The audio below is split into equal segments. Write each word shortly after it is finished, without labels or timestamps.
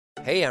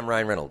Hey, I'm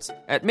Ryan Reynolds.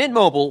 At Mint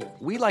Mobile,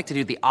 we like to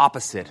do the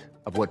opposite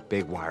of what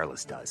Big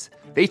Wireless does.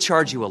 They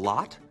charge you a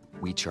lot,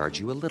 we charge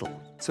you a little.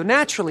 So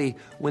naturally,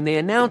 when they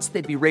announced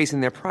they'd be raising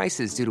their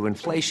prices due to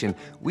inflation,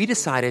 we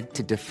decided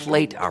to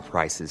deflate our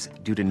prices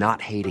due to not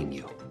hating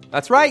you.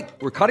 That's right.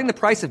 We're cutting the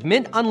price of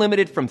Mint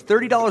Unlimited from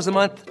 $30 a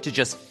month to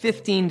just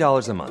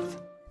 $15 a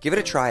month. Give it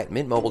a try at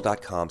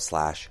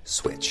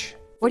mintmobile.com/switch.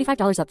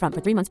 $45 up front for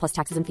 3 months plus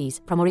taxes and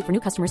fees. Promo rate for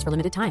new customers for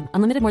limited time.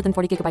 Unlimited more than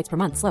 40 gigabytes per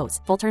month. Slows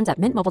full terms at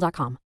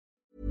mintmobile.com.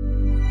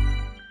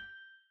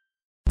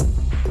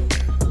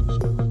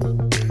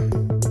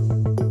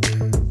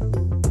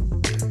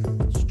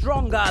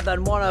 Stronger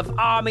than one of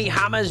Armie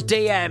Hammer's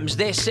DMs.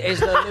 This is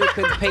the Luke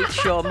and Pete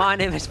Show. My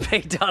name is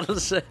Pete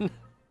Donaldson.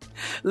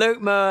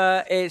 Luke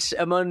Moore, it's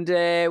a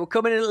Monday. We're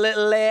coming in a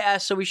little later,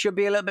 so we should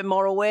be a little bit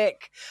more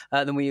awake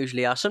than we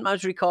usually are.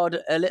 Sometimes we record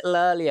a little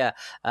earlier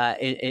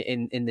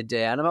in the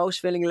day, and I'm always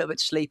feeling a little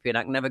bit sleepy and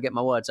I can never get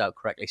my words out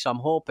correctly. So I'm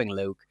hoping,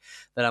 Luke,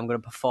 that I'm going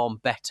to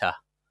perform better.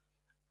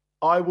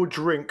 I will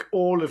drink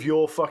all of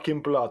your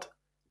fucking blood.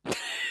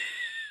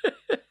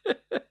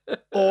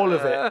 All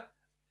of it.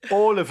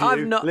 All of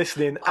you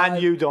listening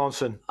and you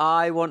dancing.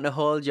 I want to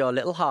hold your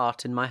little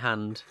heart in my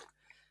hand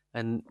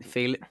and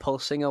feel it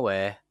pulsing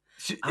away.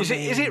 Is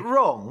it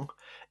wrong?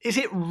 Is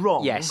it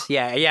wrong? Yes,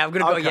 yeah. I'm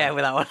going to go yeah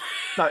with that one.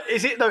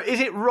 Is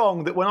it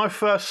wrong that when I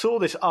first saw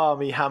this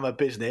Armie Hammer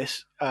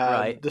business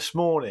this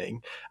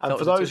morning, and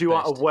for those who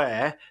aren't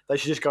aware, they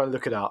should just go and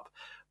look it up.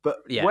 But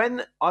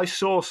when I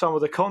saw some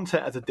of the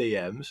content of the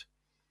DMs,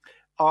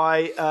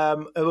 I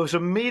was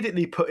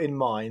immediately put in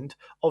mind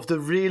of the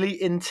really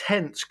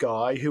intense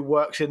guy who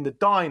works in the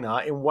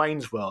diner in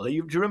Wayne's World. Do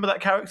you remember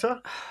that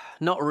character?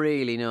 Not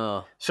really,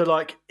 no. So,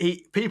 like,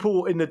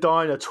 people in the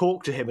diner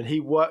talk to him, and he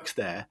works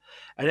there.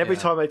 And every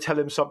time they tell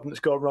him something that's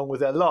gone wrong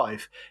with their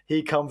life,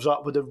 he comes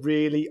up with a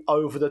really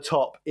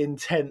over-the-top,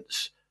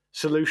 intense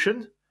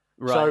solution.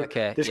 Right. So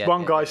okay. This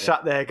one guy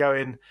sat there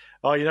going,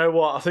 "Oh, you know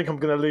what? I think I'm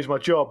going to lose my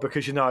job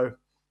because my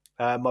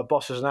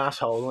boss is an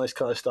asshole and all this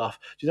kind of stuff.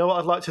 Do you know what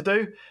I'd like to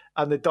do?"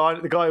 And the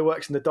guy who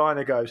works in the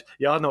diner goes,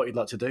 "Yeah, I know what you'd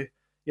like to do.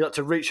 You'd like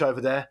to reach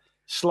over there,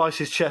 slice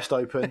his chest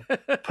open,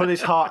 pull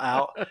his heart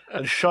out,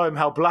 and show him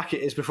how black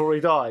it is before he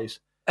dies."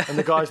 And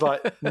the guy's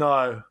like,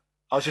 "No,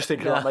 I was just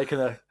thinking about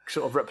making a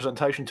sort of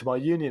representation to my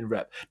union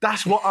rep."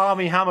 That's what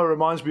Armie Hammer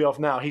reminds me of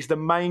now. He's the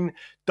main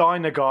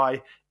diner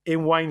guy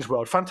in Wayne's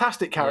World.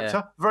 Fantastic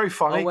character, very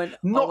funny.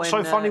 Not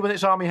so funny when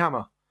it's Armie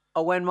Hammer.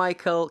 Or when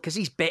Michael, because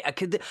he's big.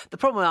 The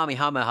problem with Armie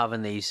Hammer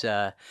having these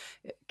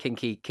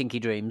kinky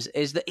dreams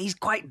is that he's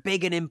quite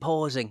big and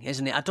imposing,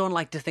 isn't he? I don't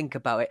like to think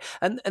about it.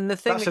 And the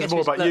thing that says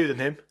more about you than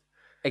him.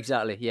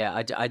 Exactly.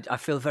 Yeah, I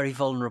feel very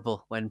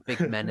vulnerable when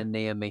big men are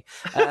near me.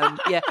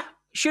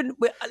 Shouldn't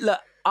we look?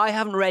 I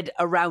haven't read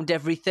around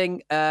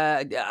everything.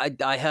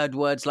 I heard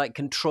words like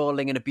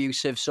controlling and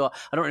abusive, so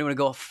I don't really want to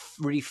go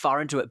really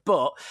far into it.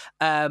 But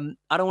I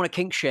don't want to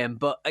kink shame.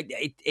 But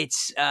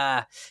it's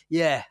I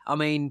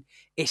mean,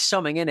 it's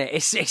something, isn't it?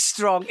 It's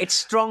strong. It's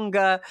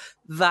stronger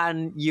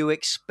than you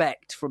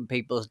expect from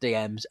people's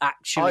DMs.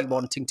 Actually,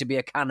 wanting to be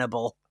a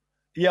cannibal.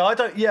 I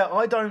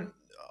don't.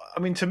 I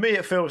mean, to me,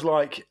 it feels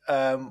like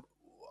one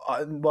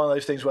of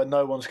those things where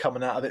no one's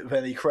coming out of it with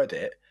any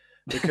credit.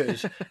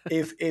 Because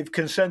if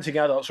consenting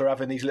adults are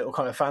having these little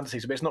kind of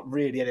fantasies, but it's not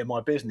really any of my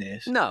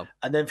business. No.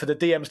 And then for the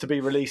DMs to be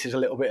released is a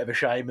little bit of a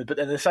shame. But then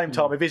at the same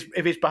time, if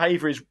his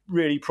behaviour is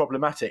really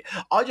problematic,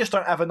 I just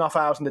don't have enough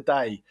hours in the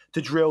day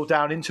to drill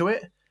down into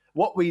it.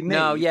 What we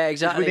need,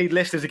 is we need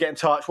listeners to get in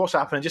touch. What's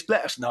happening? Just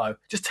let us know.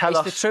 Just tell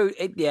us. It's the truth.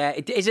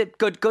 Is it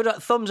good? Good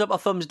thumbs up or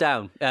thumbs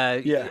down?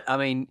 I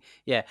mean,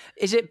 yeah.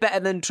 Is it better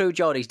than True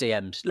Geordie's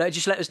DMs?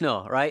 Just let us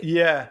know, right?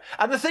 Yeah.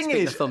 And the thing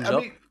is, thumbs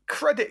up.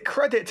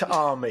 Credit to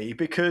Armie,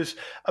 because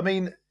I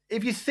mean,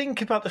 if you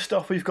think about the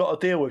stuff we've got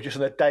to deal with just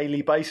on a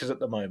daily basis at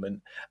the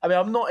moment, I mean,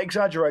 I'm not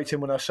exaggerating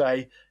when I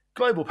say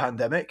global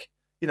pandemic,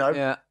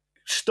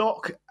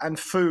 stock and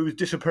food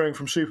disappearing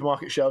from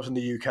supermarket shelves in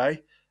the UK.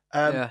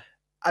 And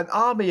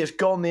Armie has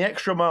gone the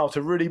extra mile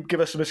to really give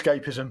us some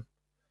escapism.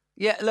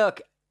 Yeah, look,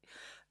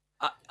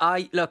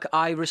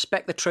 I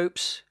respect the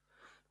troops,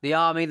 the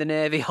Army, the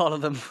Navy, all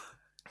of them.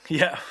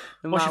 Yeah.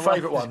 What's your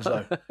favourite ones,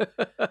 though?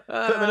 Put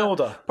them in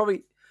order.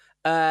 Probably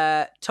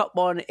top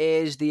one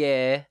is the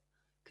Air,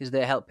 because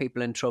they help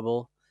people in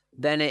trouble.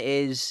 Then it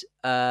is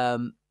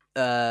the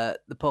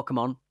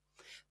Pokemon.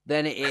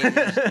 Then it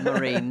is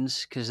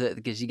Marines,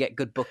 because you get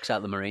good books out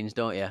of the Marines,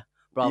 don't you?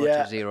 Bravo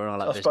 20 and all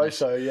that business. I suppose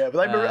so, yeah.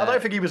 But I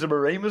don't think he was a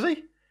Marine, was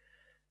he?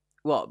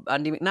 What,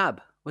 Andy McNabb?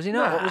 Was he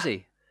not? Nah. What was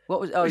he?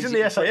 He's in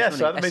the SAS,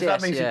 so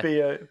that means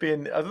yeah. he'd be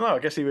in, I don't know, I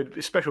guess he would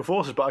be Special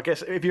Forces, but I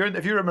guess if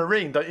you're a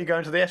Marine, don't you go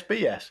into the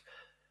SBS?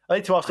 I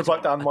need to ask the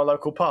bloke down in my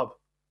local pub.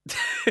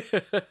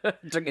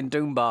 Drinking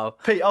Doom Bar.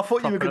 Pete, I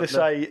thought you were going to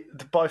say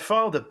by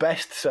far the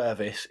best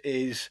service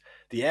is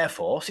the Air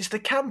Force. It's the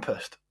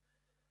campus.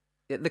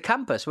 The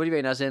campus? What do you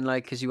mean? As in,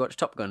 like, because you watch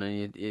Top Gun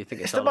and you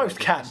think it's the most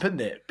camp,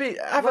 isn't it? Being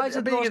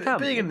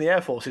in the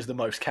Air Force is the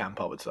most camp,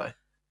 I would say.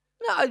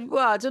 No,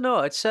 well, I don't know.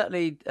 It's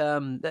certainly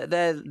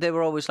they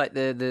were always like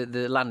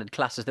the landed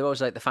classes. They were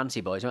always like the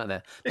fancy boys, weren't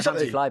they? The Exactly.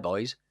 fancy fly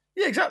boys.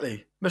 Yeah,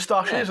 exactly.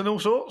 Moustaches and all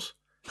sorts.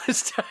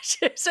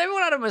 Moustaches.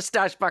 Everyone had a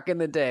moustache back in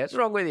the day. What's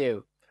wrong with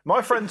you?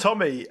 My friend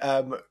Tommy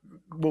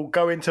will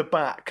go into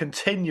bat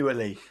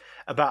continually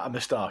about a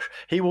moustache.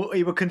 He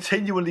will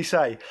continually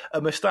say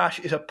a moustache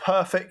is a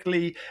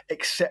perfectly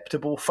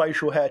acceptable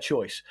facial hair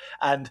choice,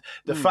 and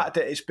the fact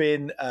that it's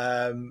been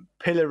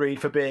pilloried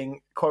for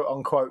being quote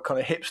unquote kind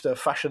of hipster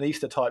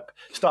fashionista type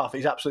stuff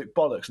is absolute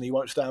bollocks, and he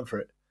won't stand for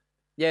it.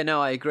 Yeah,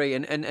 no, I agree,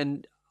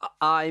 and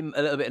I'm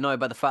a little bit annoyed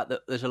by the fact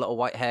that there's a lot of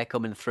white hair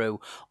coming through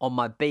on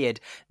my beard.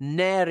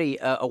 Nary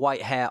a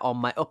white hair on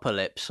my upper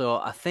lip. So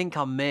I think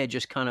I may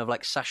just kind of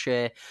like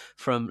sashay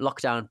from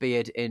lockdown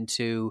beard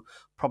into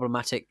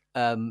problematic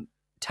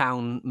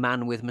town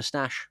man with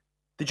moustache.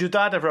 Did your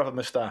dad ever have a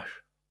moustache?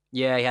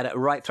 Yeah, he had it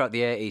right throughout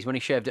the 80s. When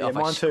he shaved it off,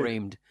 I mine too.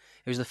 screamed.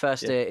 It was the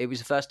first day. It was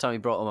the first time he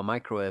brought on a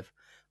microwave.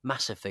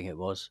 Massive thing it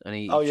was. And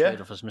he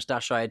shaved off his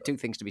moustache. So I had two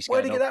things to be scared of.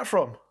 Where did you get that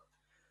from?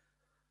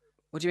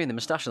 What do you mean, the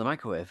moustache or the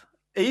microwave?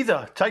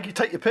 Either. Take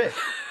your pick.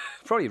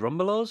 Probably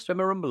Rumbelows.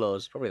 Remember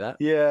Rumbelows? Probably that.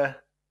 Yeah.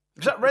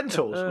 Was that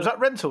Rentals? Was that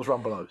Rentals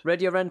Rumbelows?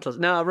 Radio Rentals.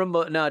 No,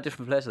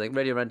 different place. I think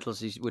Radio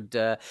Rentals would.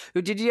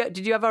 Did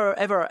you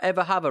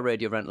ever have a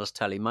Radio Rentals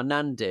telly? My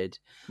nan did.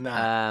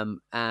 Nah.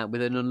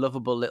 With an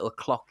unlovable little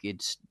clock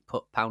you'd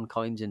put pound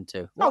coins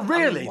into. Oh,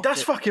 really?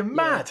 That's fucking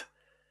mad.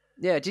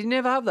 Yeah, did you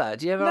never have that?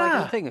 Do you ever like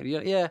a thing?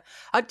 Yeah.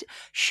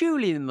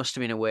 Surely there must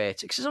have been a way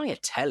to, because it's only a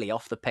telly,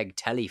 off the peg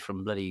telly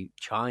from bloody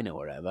China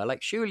or whatever.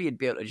 Like, surely you'd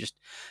be able to just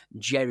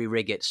jerry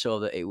rig it so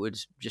that it would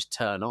just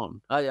turn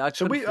on.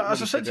 As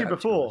I said to you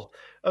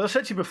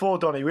before,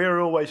 Donnie, we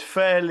were always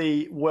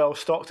fairly well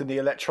stocked in the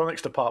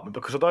electronics department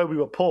because although we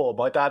were poor,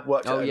 my dad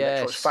worked at an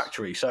electronics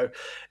factory, so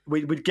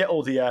we'd get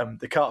all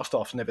the cast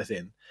offs and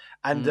everything.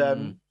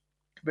 And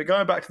but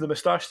going back to the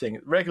moustache thing,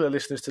 regular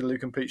listeners to the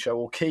Luke and Pete show,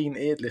 or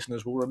keen-eared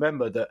listeners, will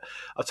remember that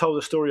I told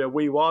a story a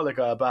wee while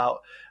ago about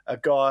a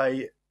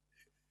dad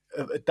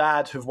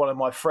of one of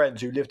my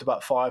friends who lived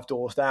about 5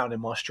 doors down in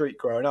my street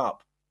growing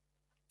up.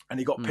 And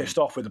he got pissed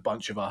off with a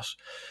bunch of us.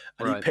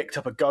 And he picked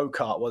up a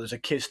go-kart while there's a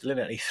kid still in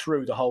it, and he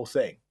threw the whole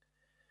thing.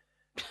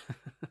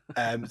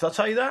 Did I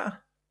tell you that?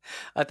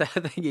 I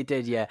think you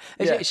did, yeah.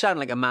 It sounded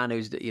like a man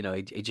who's, he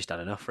just had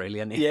enough, really,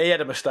 hadn't he? Yeah, he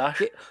had a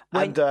moustache.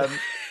 And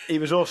he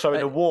was also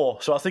in a war,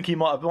 so I think he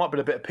might have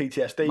been a bit of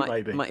PTSD,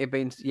 maybe. Might have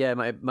been,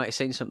 might have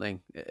seen something.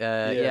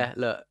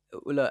 Look,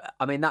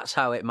 I mean, that's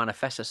how it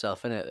manifests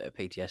itself, isn't it,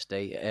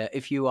 PTSD?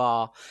 If you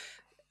are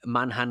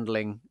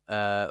manhandling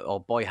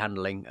or boy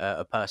handling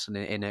a person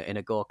in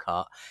a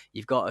go-kart,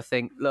 you've got to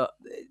think, look,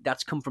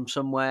 that's come from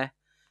somewhere.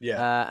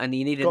 Yeah, and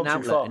he needed an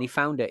outlet, and he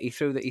found it. He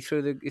threw the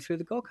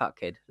go-kart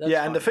kid. That's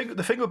and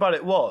the thing about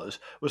it was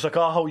like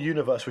our whole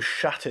universe was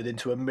shattered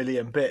into a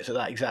million bits at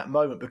that exact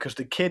moment because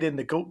the kid in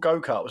the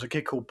go-kart was a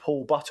kid called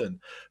Paul Button,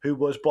 who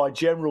was by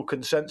general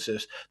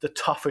consensus the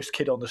toughest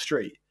kid on the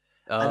street.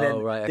 And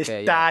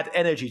then dad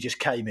energy just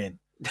came in,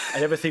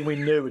 and everything we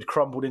knew had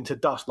crumbled into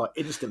dust like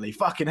instantly.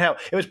 Fucking hell!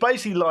 It was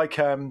basically like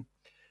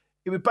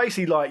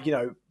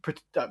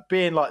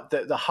being like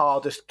the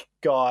hardest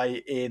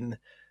guy in,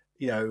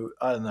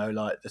 I don't know,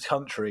 like the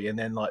country, and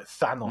then like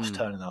Thanos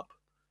turning up.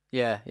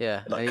 Yeah.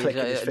 Like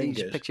clicking his fingers.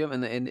 He just picked you up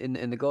in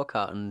the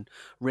go-kart and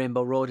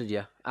rainbow roaded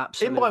you.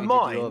 Absolutely.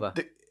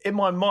 In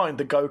my mind,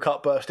 the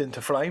go-kart burst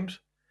into flames.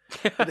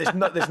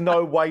 There's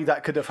no way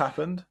that could have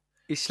happened.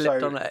 He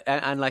slipped on it,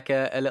 and like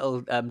a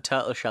little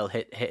turtle shell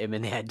hit him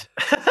in the head.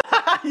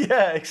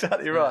 Yeah,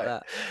 exactly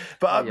right.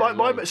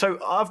 But so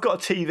I've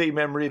got a TV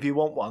memory if you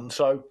want one.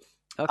 So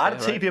I had a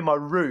TV in my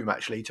room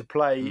actually to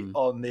play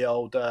on the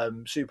old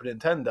Super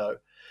Nintendo.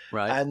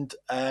 Right. And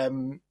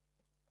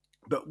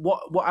but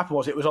what happened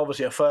was it was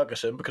obviously a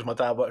Ferguson because my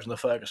dad works in the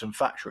Ferguson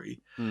factory.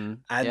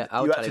 And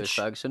I would tell you it was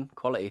Ferguson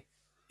quality.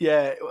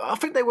 Yeah, I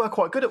think they were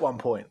quite good at one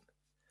point.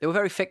 They were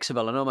very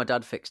fixable. I know my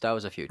dad fixed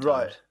ours a few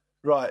times.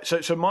 Right.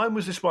 So mine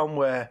was this one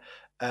where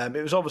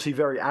it was obviously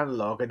very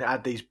analog and it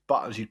had these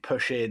buttons you'd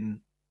push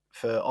in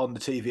on the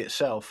TV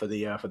itself for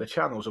the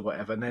channels or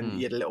whatever, and then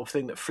you had a little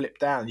thing that flipped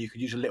down. You could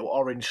use a little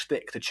orange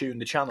stick to tune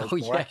the channels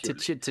more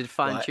accurately. to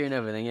fine tune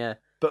everything. Yeah.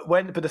 But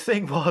the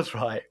thing was,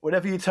 right,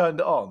 whenever you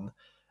turned it on,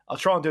 I'll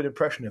try and do an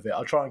impression of it.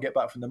 I'll try and get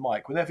back from the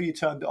mic. Whenever you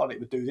turned it on, it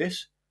would do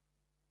this,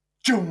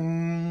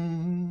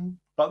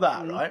 like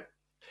that, right?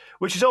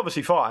 Which is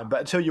obviously fine,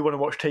 but until you want to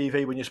watch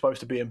TV when you're supposed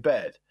to be in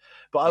bed.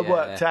 But I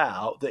worked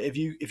out that if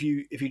you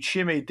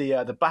shimmied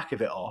the back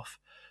of it off,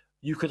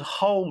 you could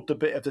hold the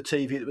bit of the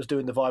TV that was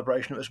doing the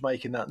vibration that was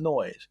making that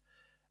noise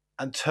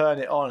and turn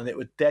it on and it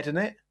would deaden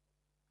it.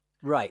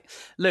 Right.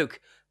 Luke.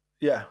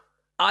 Yeah.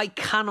 I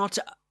cannot...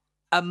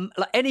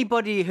 like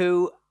anybody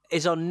who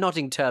is on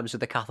nodding terms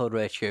with the cathode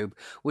ray tube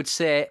would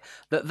say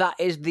that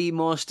is the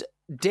most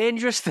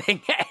dangerous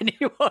thing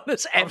anyone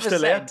has ever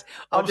said.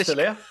 I'm still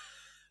here.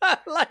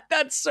 Like,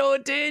 that's so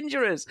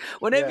dangerous.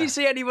 Whenever you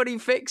see anybody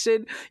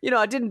fixing,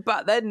 I didn't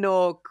back then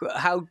know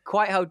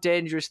quite how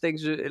dangerous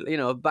things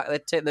were, back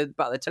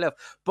the telly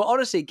off. But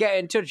honestly, get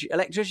in touch,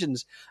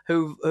 electricians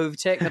who've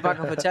taken the back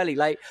off a telly,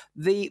 like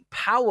the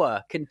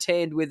power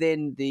contained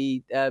within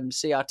the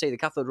CRT, the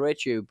cathode ray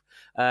tube,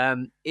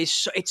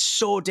 it's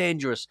so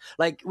dangerous.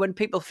 Like when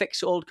people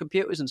fix old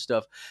computers and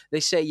stuff, they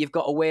say you've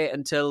got to wait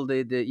until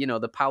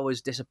the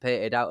power's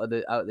dissipated out of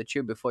the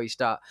tube before you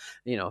start,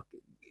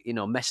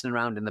 messing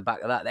around in the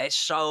back of that. They're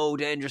so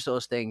dangerous,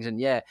 those things.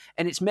 And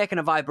it's making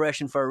a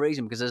vibration for a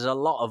reason, because there's a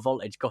lot of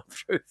voltage going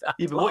through that.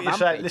 Yeah, but what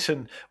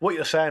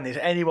you're saying is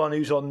anyone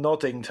who's on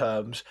nodding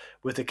terms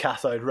with the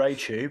cathode ray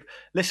tube,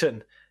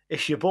 listen,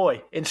 it's your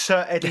boy.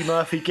 Insert Eddie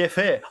Murphy gif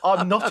here.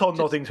 I'm not on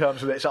nodding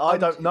terms with it, so I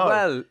don't know.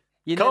 Well,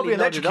 you can't be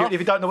electrocuted if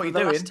you don't know what you're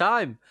doing. Last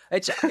time.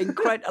 It's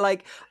incredible.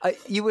 Like,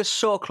 you were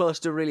so close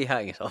to really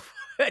hurting yourself.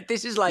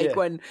 This is like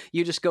when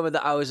you discovered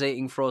that I was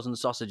eating frozen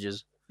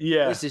sausages.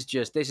 Yeah, this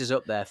is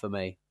up there for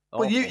me.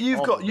 Well,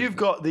 you've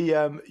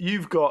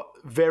got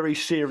very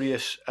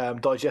serious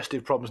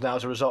digestive problems now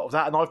as a result of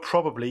that, and I've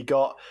probably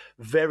got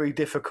very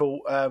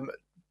difficult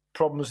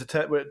problems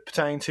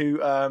pertaining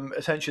to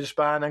attention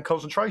span and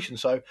concentration.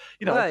 So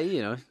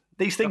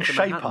these things Dr.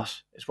 shape Manhattan.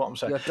 us. Is what I'm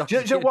saying.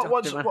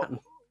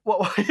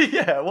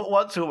 What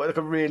once like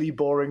a really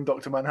boring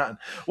Dr. Manhattan.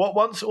 What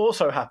once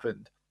also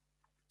happened,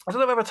 I don't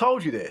know if I ever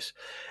told you this,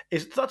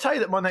 did I tell you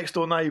that my next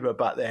door neighbour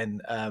back then,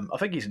 I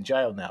think he's in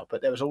jail now,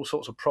 but there was all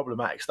sorts of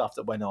problematic stuff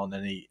that went on,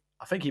 and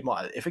I think he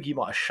might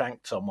have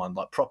shanked someone,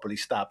 like properly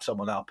stabbed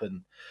someone up,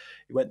 and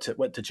he went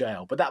to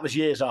jail. But that was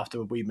years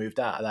after we moved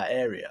out of that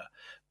area.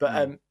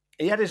 But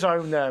he had his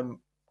own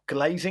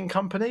glazing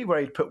company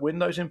where he'd put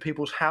windows in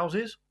people's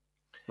houses.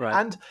 Right.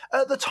 And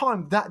at the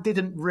time, that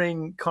didn't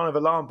ring kind of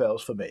alarm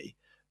bells for me.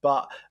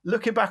 But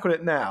looking back on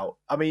it now,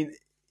 I mean,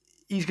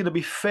 he's going to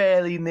be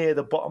fairly near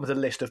the bottom of the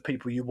list of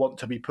people you want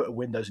to be putting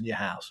windows in your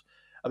house.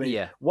 I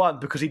mean, one,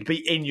 because he'd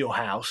be in your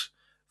house,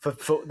 for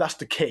that's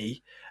the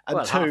key.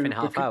 And two, half in,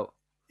 half out.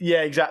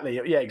 Yeah, exactly.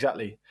 Yeah,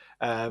 exactly.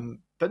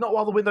 But not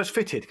while the window's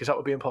fitted, because that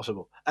would be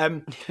impossible.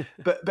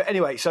 But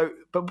anyway,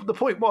 but the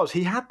point was,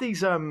 he had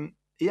this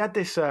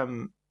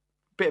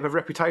bit of a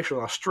reputation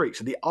on our streets,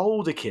 and the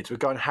older kids would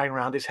go and hang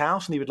around his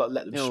house, and he would like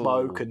let them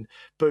smoke and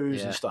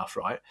booze and stuff,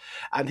 right?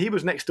 And he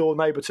was next door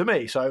neighbour to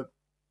me. So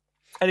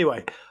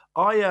anyway,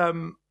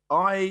 I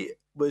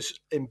was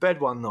in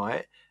bed one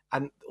night,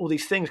 and all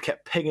these things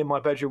kept pinging my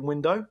bedroom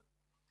window,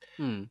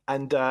 and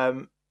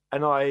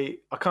I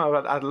kind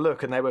of had a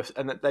look, and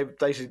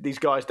these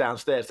guys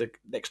downstairs,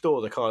 next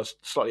door, the kind of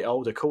slightly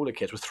older, cooler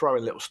kids, were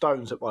throwing little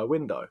stones at my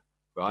window,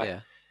 right?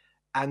 Yeah.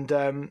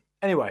 And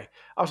anyway,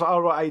 I was like,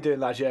 "All right, how you doing,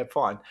 lads? Yeah,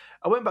 fine."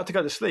 I went back to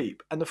go to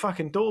sleep, and the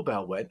fucking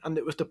doorbell went, and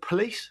it was the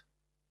police.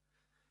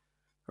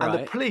 And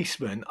the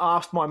policeman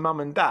asked my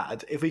mum and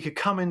dad if we could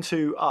come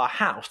into our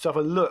house to have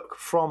a look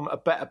from a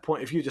better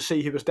point of view to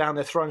see who was down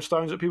there throwing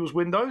stones at people's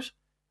windows,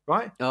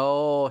 right?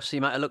 Oh, so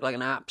you might have looked like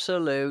an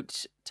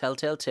absolute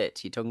telltale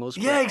tit. Your tongue was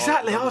yeah,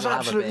 exactly.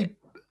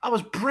 I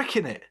was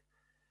bricking it.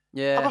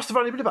 Yeah, I must have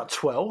only been about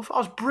 12. I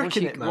was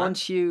bricking it, man.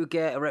 Once you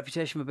get a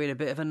reputation for being a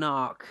bit of a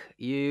narc,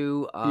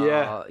 you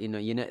are,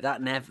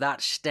 that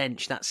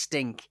stench, that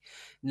stink,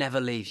 never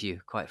leaves you,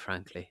 quite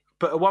frankly.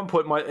 But at one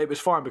point, it was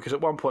fine, because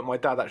at one point my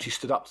dad actually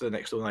stood up to the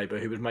next door neighbour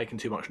who was making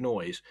too much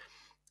noise,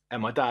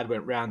 and my dad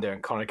went round there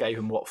and kind of gave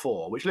him what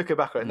for. Which, looking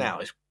back at it now,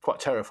 is quite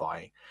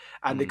terrifying.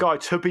 And the guy,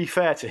 to be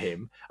fair to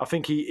him, I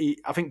think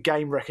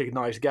game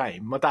recognised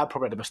game. My dad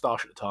probably had a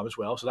moustache at the time as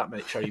well, so that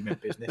showed he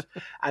meant business.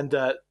 And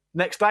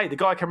next day, the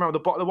guy came around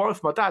with a bottle of wine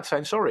for my dad,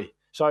 saying sorry.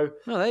 So,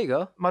 there you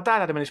go. My dad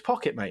had him in his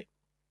pocket, mate.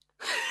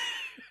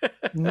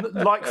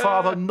 Like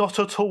father, not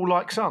at all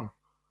like son.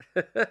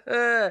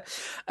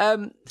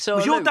 So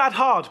was your dad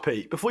hard,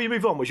 Pete? Before you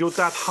move on, was your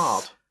dad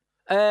hard?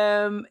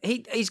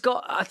 He's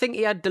got. I think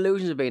he had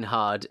delusions of being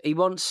hard. He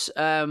once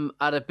had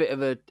a bit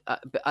of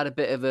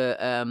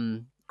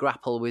a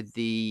grapple with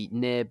the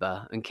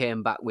neighbour and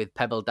came back with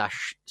pebble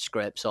dash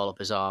scrapes all up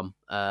his arm.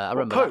 I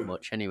remember that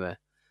much anyway.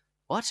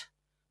 What?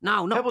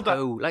 No, not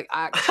poo. Like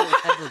actual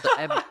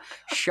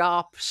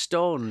sharp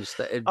stones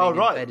that had been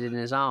embedded in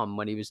his arm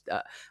when he was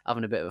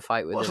having a bit of a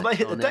fight with him. So they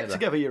hit the deck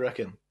together, you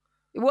reckon?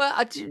 Well,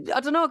 I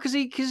don't know, because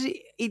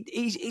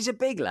he's a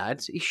big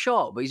lad. He's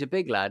short, but he's a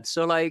big lad.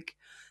 So like,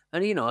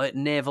 and a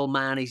naval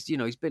man. He's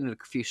been in a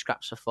few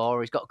scraps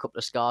before. He's got a couple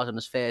of scars on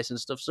his face and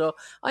stuff. So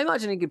I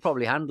imagine he could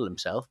probably handle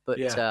himself. But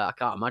I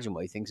can't imagine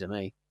what he thinks of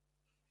me.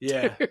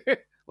 Yeah.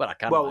 Well, I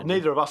can't. Well, imagine.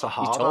 Neither of us are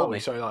hard, are we?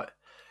 So like,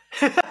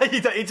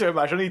 you don't need to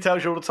imagine. He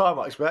tells you all the time,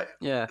 I expect.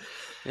 Yeah.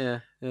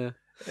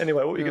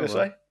 Anyway, what were you going to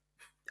say?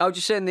 I was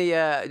just saying we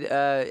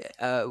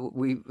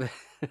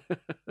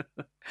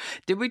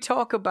we didn't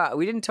talk about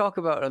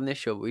it on this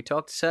show, but we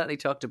certainly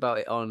talked about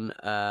it on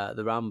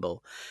the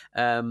Ramble.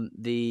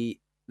 The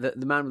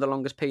man with the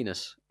longest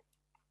penis,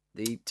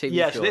 the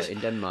TV show in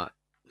Denmark.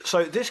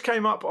 So this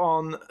came up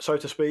on, so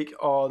to speak,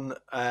 on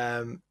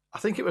I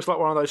think it was like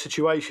one of those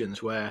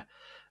situations where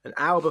an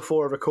hour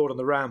before I recorded on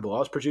the Ramble, I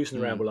was producing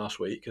the Ramble last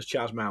week because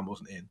Chaz Mann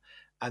wasn't in,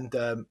 And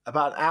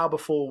about an hour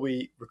before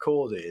we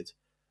recorded,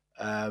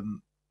 I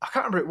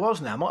can't remember who it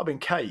was now. It might have been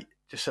Kate.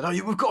 Just said,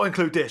 we've got to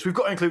include this. We've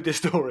got to include this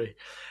story.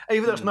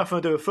 Even though it's nothing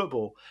to do with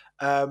football.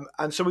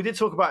 And so we did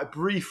talk about it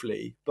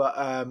briefly,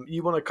 but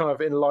you want to kind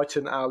of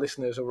enlighten our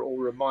listeners or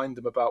remind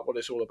them about what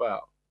it's all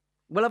about.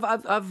 Well,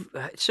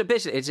 so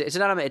basically, it's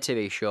an animated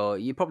TV show.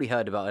 You probably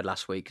heard about it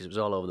last week because it was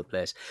all over the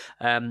place.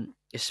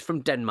 It's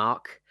from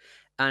Denmark,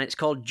 and it's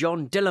called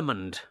John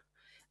Dillermand.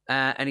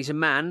 And he's a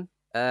man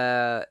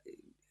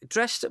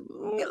dressed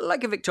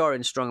like a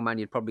Victorian strongman,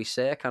 you'd probably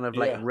say, kind of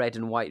like red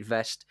and white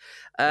vest.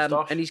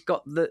 And he's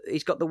got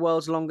the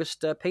world's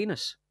longest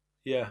penis.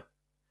 Yeah.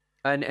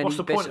 And what's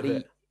the point of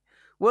it?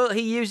 Well,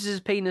 he uses his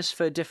penis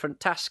for different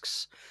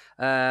tasks.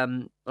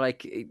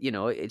 Like,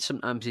 it's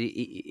sometimes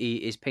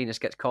his penis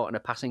gets caught in a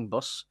passing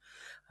bus.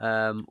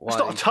 It's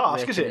not a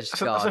task, is it?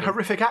 That's a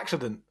horrific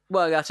accident.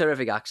 Well, that's a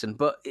horrific accident.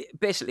 But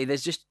basically,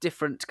 there's just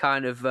different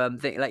kind of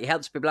thing. Like, he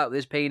helps people out with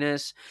his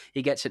penis.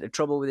 He gets into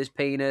trouble with his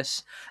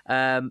penis.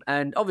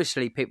 And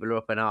obviously, people are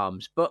up in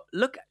arms. But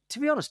to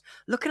be honest,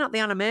 looking at the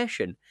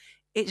animation,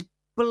 it's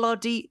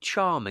bloody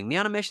charming. The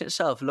animation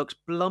itself looks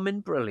blooming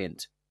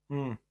brilliant.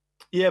 Mm.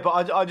 Yeah,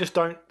 but I just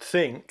don't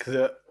think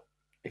that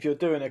if you're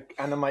doing an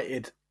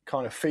animated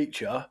kind of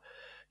feature,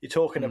 you're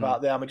talking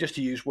about them, and just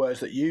to use words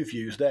that you've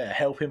used there,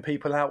 helping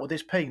people out with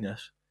his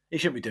penis. He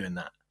shouldn't be doing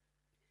that.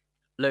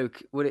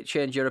 Luke, would it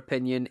change your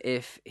opinion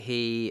if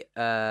you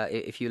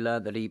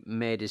learned that he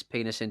made his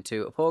penis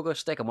into a pogo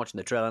stick? I'm watching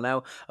the trailer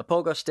now. A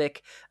pogo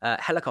stick,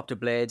 helicopter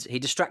blades. He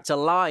distracts a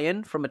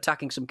lion from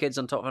attacking some kids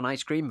on top of an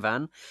ice cream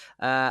van,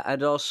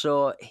 and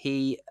also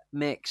he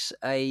makes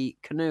a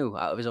canoe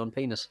out of his own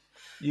penis.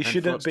 You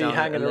shouldn't be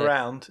hanging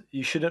around.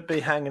 You shouldn't be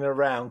hanging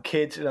around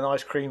kids in an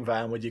ice cream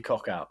van with your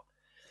cock out.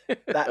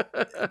 That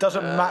it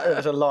doesn't matter if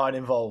there's a lion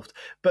involved.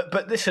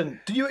 But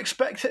listen, do you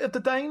expect it of the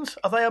Danes?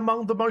 Are they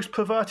among the most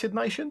perverted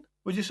nation?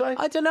 Would you say?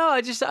 I don't know.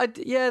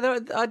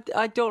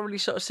 I don't really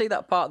sort of see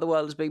that part of the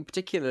world as being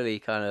particularly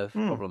kind of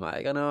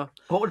problematic. I know.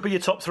 What would be your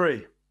top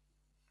three?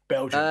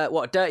 Belgium.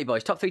 Dirty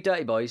boys? Top three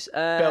dirty boys.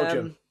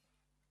 Belgium.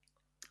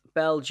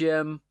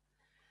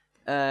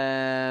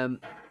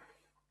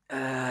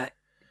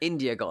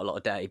 India got a lot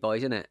of dirty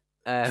boys, innit?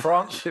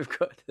 France. They've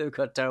got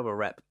a terrible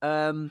rep.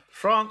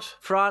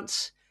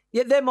 France.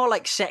 Yeah, they're more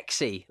like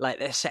sexy. Like,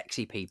 they're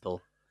sexy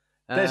people.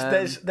 There's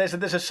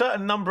a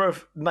certain number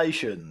of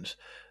nations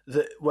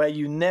where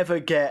you never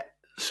get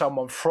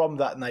someone from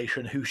that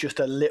nation who's just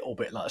a little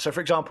bit like. So,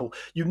 for example,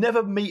 you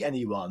never meet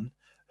anyone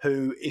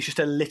who is just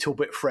a little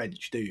bit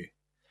French, do you?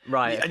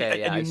 Right.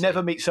 Okay. And you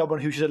never meet someone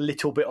who's just a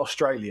little bit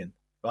Australian.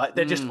 Right,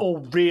 they're just all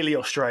really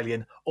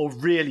Australian or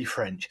really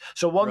French.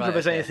 So I wonder if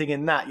there's anything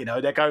in that.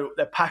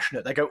 They're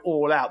passionate, they go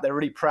all out, they're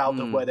really proud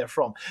of where they're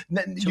from.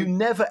 You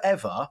never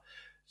ever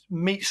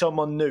meet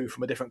someone new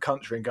from a different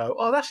country and go,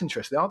 "Oh, that's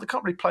interesting. I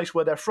can't really place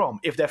where they're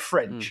from if they're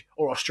French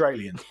or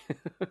Australian."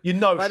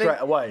 Straight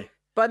away.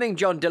 But I think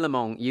John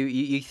Dillermand,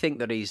 you think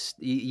that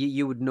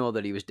you would know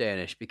that he was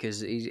Danish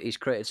because he's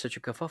created such a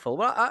kerfuffle.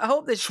 Well, I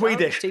hope this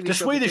Swedish. The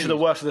Swedish are the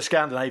worst of the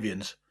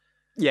Scandinavians.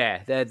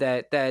 Yeah, they're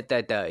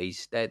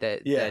dirties.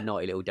 They're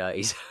naughty little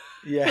dirties.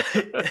 Yeah,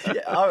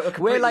 I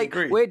completely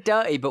agree. We're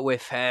dirty, but we're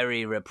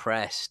very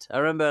repressed. I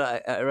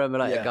remember a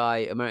American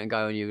guy,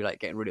 when you were like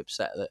getting really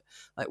upset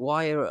that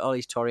why are all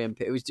these Tory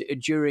MPs? It was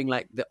during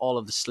all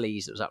of the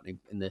sleaze that was happening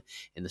in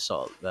the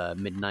sort of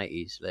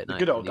mid-90s, late 90s.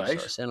 Good old days.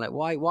 Sort of saying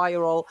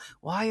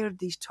why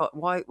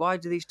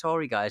do these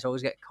Tory guys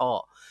always get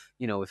caught?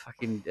 With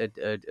fucking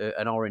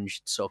an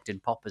orange soaked in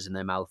poppers in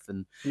their mouth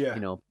and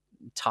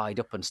tied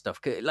up and stuff.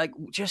 Like,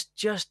 just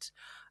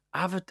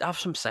have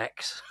some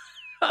sex.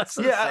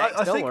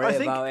 Don't worry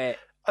about it.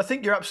 I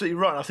think you're absolutely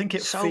right. I think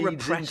it so feeds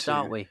repressed, into,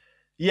 aren't we?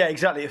 Yeah,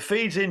 exactly. It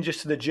feeds in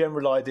just to the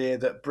general idea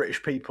that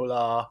British people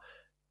are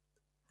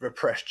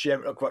repressed,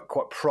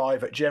 quite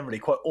private, generally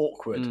quite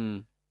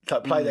awkward.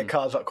 Play their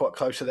cards up quite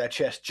close to their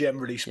chest,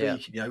 generally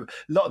speaking. A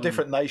lot of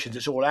different nations,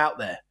 it's all out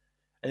there,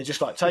 and it's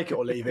just like take it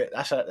or leave it.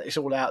 It's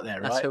all out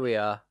there, right? That's who we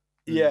are.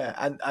 Yeah,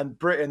 and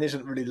Britain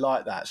isn't really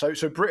like that. So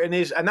Britain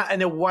is, and that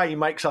in a way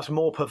makes us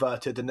more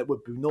perverted than it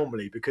would be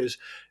normally because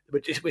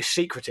we're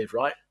secretive,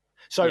 right?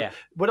 So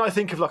when I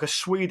think of like a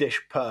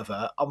Swedish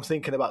pervert, I'm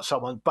thinking about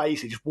someone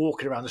basically just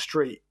walking around the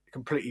street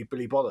completely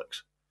Billy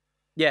Bollocks.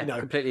 Yeah,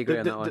 completely agree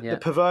on that one. The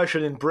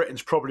perversion in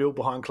Britain's probably all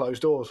behind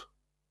closed doors.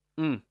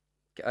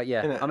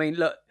 Yeah, I mean,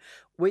 look,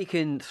 we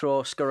can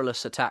throw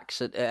scurrilous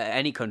attacks at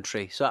any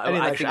country. So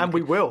I think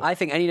we will. I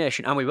think any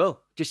nation, and we will.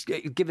 Just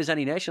give us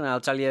any nation, and I'll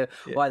tell you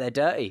why they're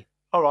dirty.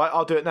 All right,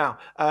 I'll do it now.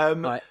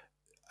 Right.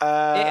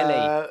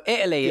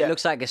 Italy. It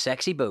looks like a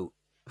sexy boot.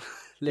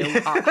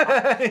 Little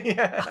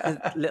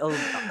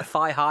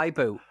thigh high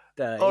boot.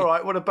 Dirty. All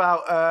right. What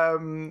about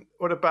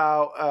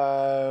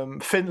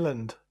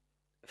Finland?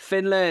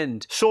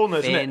 Saunas,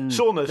 isn't it?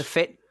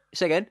 Saunas.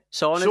 Say again.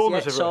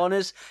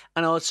 Saunas.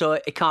 And also,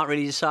 it can't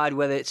really decide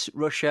whether it's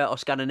Russia or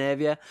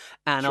Scandinavia.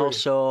 And True.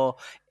 also,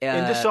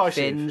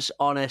 Finns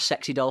on a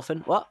sexy dolphin.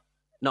 What?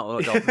 Not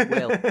a dolphin,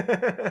 whale.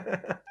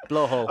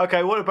 Blowhole.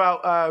 Okay, what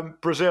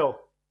about Brazil?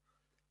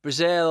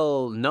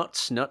 Brazil,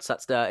 nuts,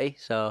 that's dirty.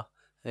 So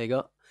there you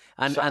go.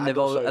 And they've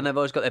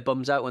always got their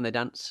bums out when they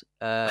dance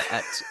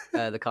at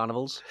the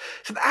carnivals.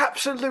 It's an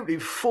absolutely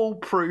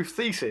foolproof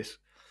thesis.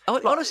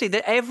 Honestly,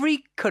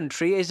 every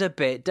country is a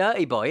bit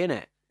dirty boy, isn't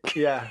it?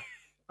 Yeah,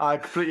 I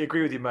completely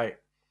agree with you, mate.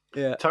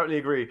 Yeah, totally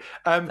agree.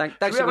 Thanks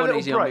for going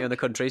easy on me on the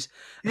countries.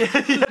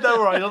 Yeah, no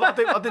worries.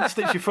 I didn't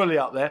stitch you fully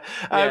up there.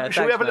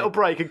 Shall we have a little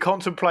break and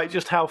contemplate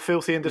just how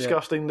filthy and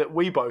disgusting that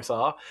we both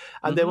are?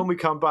 And then when we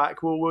come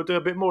back, we'll do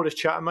a bit more of this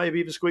chat and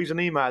maybe even squeeze an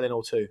email in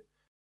or two.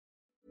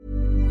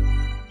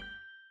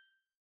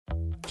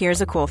 Here's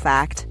a cool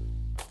fact.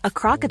 A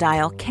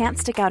crocodile can't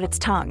stick out its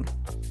tongue.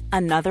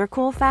 Another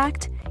cool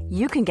fact,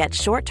 you can get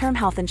short-term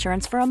health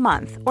insurance for a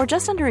month or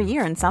just under a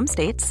year in some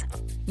states.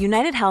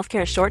 United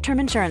Healthcare short-term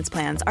insurance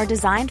plans are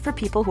designed for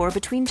people who are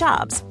between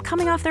jobs,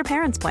 coming off their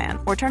parents' plan,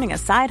 or turning a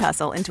side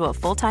hustle into a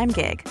full-time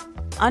gig.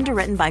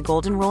 Underwritten by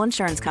Golden Rule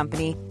Insurance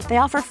Company, they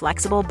offer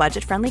flexible,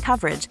 budget-friendly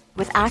coverage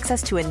with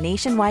access to a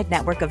nationwide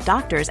network of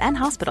doctors and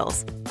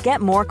hospitals. Get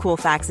more cool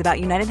facts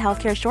about United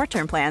Healthcare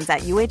short-term plans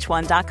at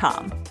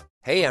uh1.com.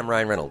 Hey, I'm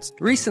Ryan Reynolds.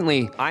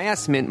 Recently, I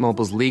asked Mint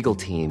Mobile's legal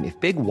team if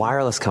big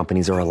wireless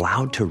companies are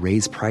allowed to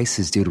raise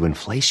prices due to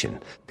inflation.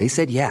 They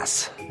said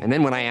yes. And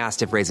then when I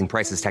asked if raising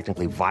prices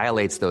technically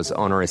violates those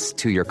onerous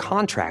 2-year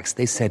contracts,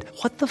 they said,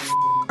 "What the f***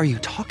 are you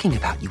talking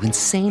about, you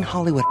insane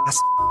Hollywood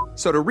ass?"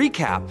 So to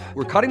recap,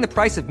 we're cutting the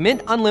price of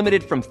Mint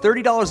Unlimited from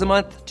 $30 a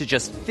month to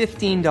just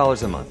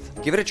 $15 a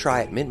month. Give it a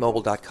try at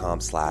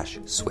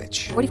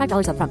mintmobile.com/switch.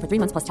 $45 up front for 3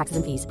 months plus taxes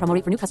and fees. Promo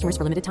rate for new customers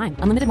for limited time.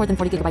 Unlimited more than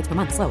 40 gigabytes per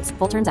month. Slows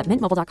full terms at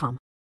mintmobile.com.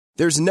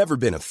 There's never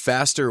been a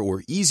faster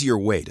or easier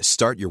way to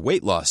start your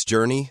weight loss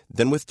journey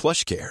than with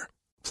PlushCare.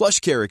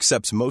 PlushCare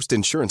accepts most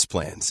insurance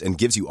plans and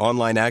gives you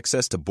online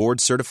access to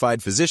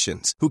board-certified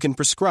physicians who can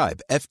prescribe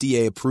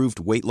FDA-approved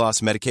weight loss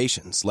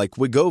medications like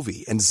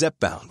Wegovy and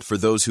Zepbound for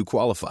those who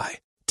qualify.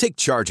 Take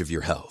charge of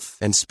your health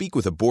and speak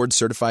with a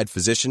board-certified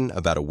physician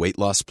about a weight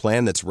loss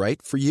plan that's right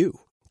for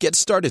you. Get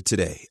started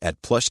today at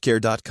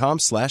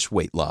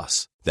plushcare.com/weight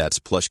loss. That's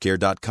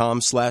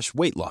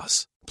plushcare.com/weight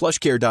loss.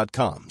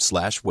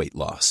 plushcare.com/weight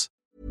loss.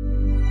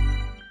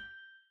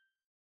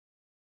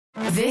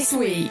 This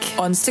week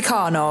on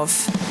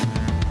Stakhanov.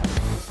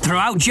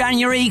 Throughout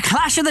January,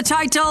 Clash of the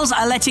Titles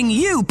are letting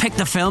you pick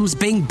the films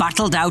being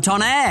battled out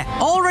on air.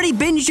 Already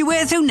binged your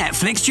way through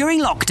Netflix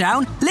during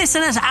lockdown?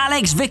 Listeners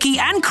Alex, Vicky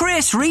and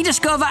Chris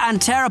rediscover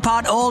and tear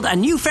apart old and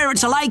new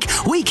favourites alike,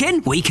 week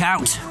in, week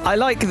out. I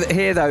like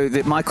here, though,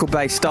 that Michael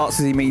Bay starts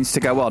as he means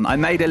to go on. I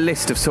made a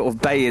list of sort of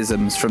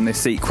Bayisms from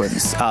this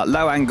sequence.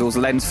 Low angles,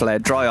 lens flare,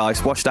 dry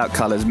ice, washed out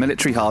colours,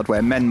 military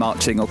hardware, men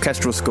marching,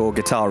 orchestral score,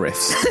 guitar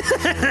riffs.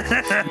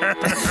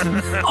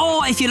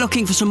 Or if you're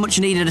looking for some much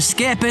needed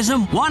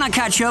escapism, why not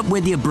catch up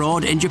with the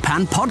Abroad in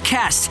Japan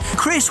podcast?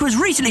 Chris was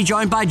recently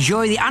joined by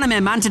Joey the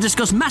Anime Man to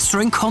discuss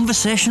mastering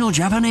conversational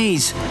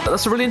Japanese.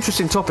 That's a really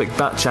interesting topic,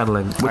 bat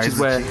channeling, which is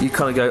where you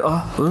kind of go,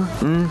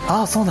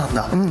 so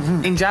nanda.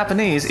 In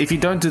Japanese, if you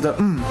don't do the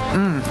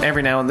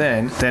every now and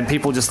then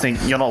people just think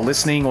you're not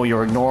listening or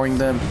you're ignoring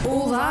them.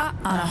 All that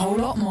and a whole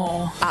lot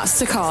more at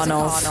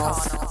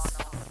Stakhanov.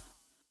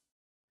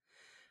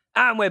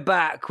 And we're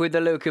back with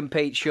the Luke and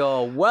Pete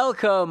Show.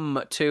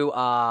 Welcome to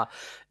our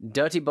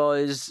Dirty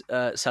Boys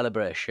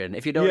celebration.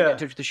 If you don't get in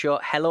touch with the show,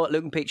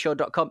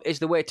 hello@lukeandpeteshow.com is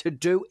the way to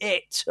do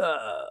it.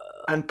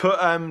 And put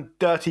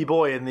Dirty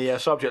Boy in the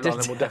subject line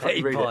and we'll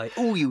definitely read it.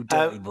 Oh, you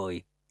dirty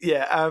boy.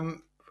 Yeah, I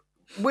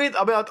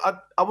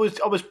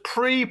was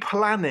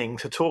pre-planning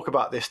to talk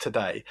about this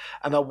today,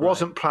 and I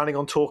wasn't planning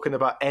on talking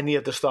about any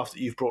of the stuff that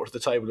you've brought to the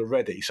table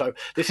already. So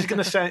this is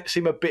going to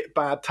seem a bit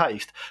bad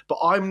taste, but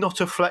I'm not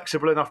a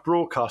flexible enough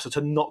broadcaster to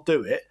not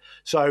do it.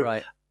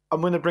 So I'm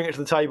going to bring it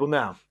to the table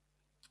now.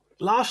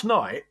 Last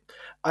night,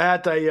 I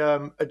had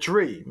a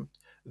dream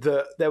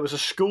that there was a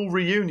school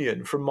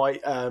reunion from my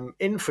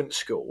infant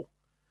school.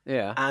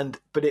 Yeah,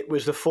 but it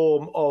was the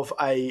form of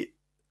an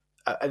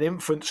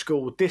infant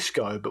school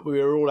disco, but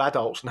we were all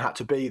adults and had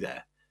to be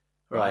there.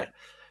 Right.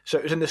 So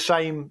it was in the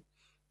same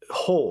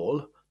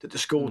hall that the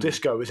school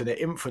disco was in an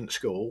infant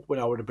school when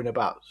I would have been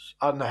about,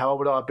 I don't know, how old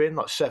would I have been?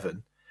 Like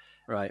 7.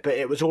 Right. But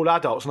it was all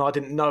adults and I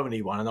didn't know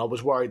anyone and I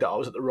was worried that I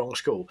was at the wrong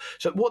school.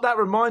 So what that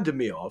reminded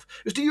me of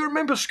is, do you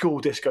remember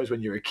school discos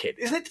when you were a kid?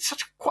 Isn't it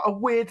quite a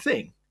weird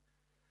thing?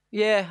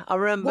 Yeah, I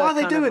remember. Why are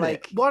they doing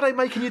it? Why are they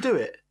making you do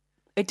it?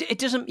 It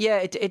doesn't,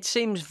 it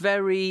seems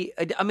very,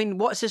 I mean,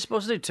 what's this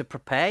supposed to do? To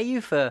prepare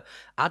you for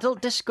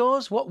adult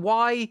discos?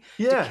 Why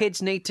do kids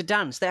need to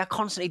dance? They are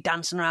constantly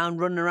dancing around,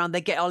 running around.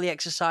 They get all the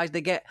exercise. They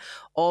get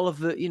all of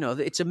the,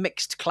 it's a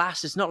mixed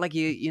class. It's not like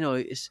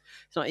it's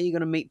not like you're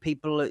going to meet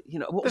people,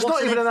 There's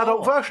not even an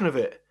adult version of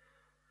it.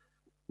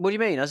 What do you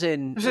mean? As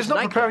in, it's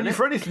not preparing you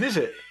for anything, is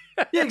it?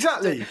 Yeah,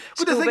 exactly.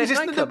 But the thing is,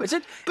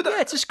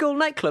 it's a school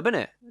nightclub,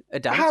 isn't it?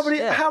 A dance.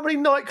 How many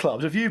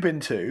nightclubs have you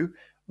been to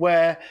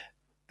where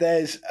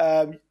there's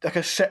like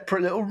a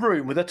separate little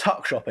room with a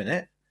tuck shop in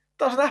it?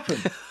 Doesn't happen.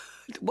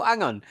 Well,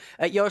 hang on.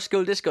 At your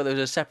school disco, there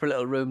was a separate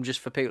little room just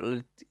for people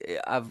who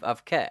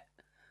have kit.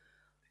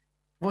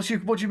 What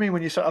do you mean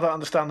when you say I don't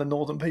understand the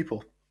northern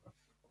people?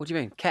 What do you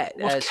mean? Ket?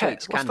 What's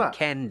ket? Sweets, What's that?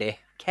 Candy.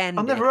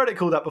 I've never heard it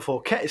called that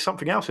before. Ket is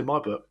something else in my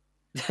book.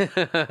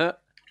 Yeah,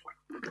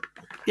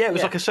 it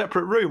was like a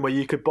separate room where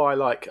you could buy,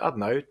 like, I don't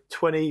know,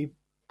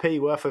 20p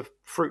worth of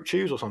fruit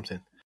chews or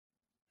something.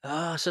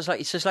 Oh, so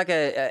it's just like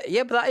a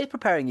but that is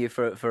preparing you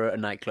for a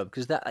nightclub,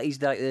 because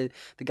he's like the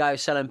guy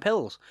who's selling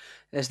pills.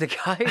 There's the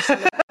guy who's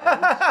selling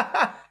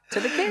pills to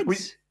the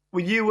kids.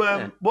 Were you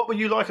what were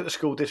you like at the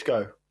school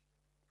disco?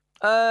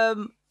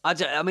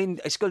 I mean,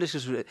 school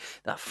disco was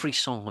that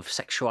frisson of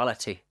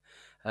sexuality.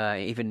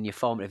 Even in your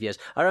formative years.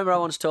 I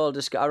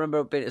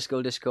remember being at a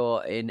school disco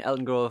in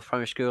Elton Grove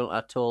Primary School.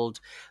 I told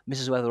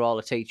Mrs. Weatherall,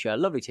 a teacher, a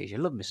lovely teacher,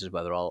 love Mrs.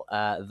 Weatherall,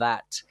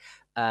 that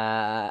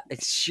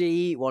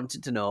she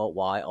wanted to know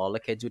why all the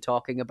kids were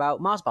talking about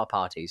Mars bar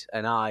parties,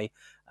 and I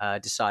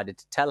decided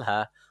to tell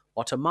her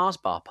what a Mars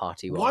bar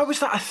party was. Why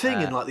was that a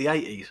thing in like the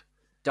 80s?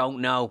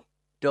 Don't know.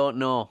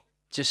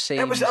 Just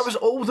seems... That was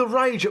all the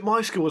rage at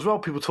my school as well,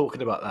 people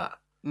talking about that.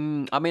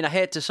 I mean, I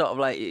hate to sort of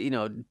like,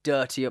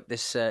 dirty up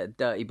this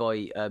Dirty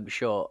Boy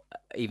show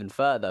even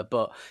further.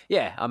 But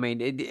yeah, I mean,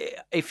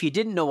 if you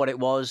didn't know what it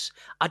was,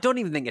 I don't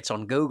even think it's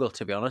on Google,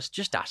 to be honest.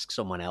 Just ask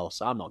someone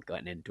else. I'm not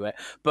getting into it.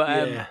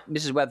 But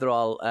Mrs.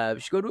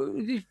 Weatherall, she goes,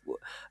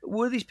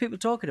 what are these people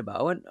talking about?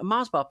 I went, a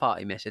Mars bar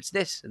party, miss. It's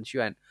this. And she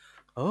went,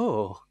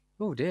 oh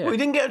dear. Well, you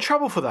didn't get in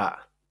trouble for that?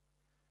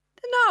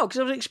 No, because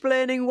I was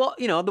explaining what,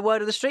 the word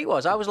of the street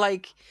was. I was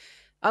like,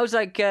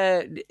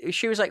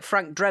 she was like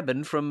Frank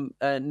Drebin from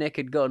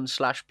Naked Gun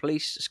 /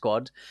 Police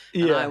Squad,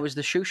 and I was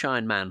the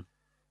shoeshine man.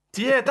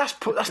 Yeah, that's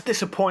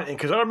disappointing,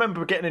 because I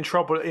remember getting in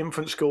trouble at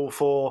infant school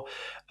for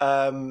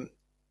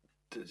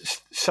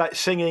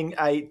singing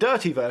a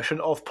dirty version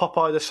of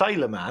Popeye the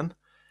Sailor Man,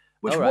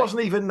 which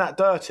wasn't even that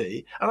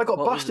dirty, and I got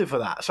busted for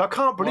that. So I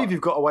can't believe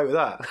you've got away with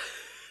that.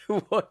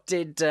 What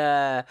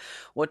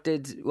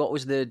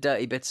was the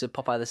dirty bits of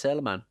Popeye the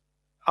Sailor Man?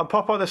 I'm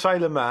Popeye the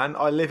Sailor Man.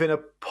 I live in a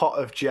pot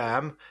of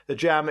jam. The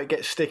jam, it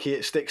gets sticky,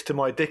 it sticks to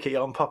my dicky.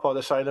 I'm Popeye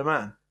the Sailor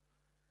Man.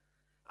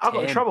 I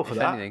got in trouble for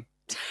that.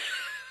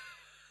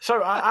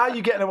 So how are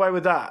you getting away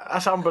with that?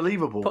 That's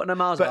unbelievable. Putting a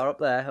Mars bar up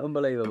there,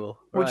 unbelievable.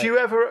 Would you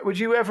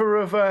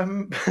ever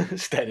have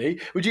steady?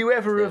 Would you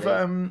ever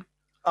have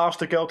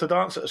asked a girl to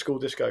dance at a school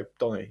disco,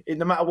 Donny?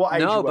 No matter what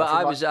age you were. No, but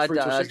I was.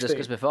 As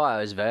discussed before, I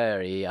was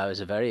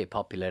a very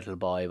popular little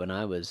boy when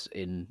I was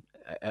in.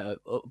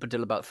 Up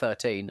until about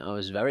 13, I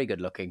was very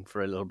good looking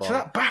for a little boy. So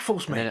that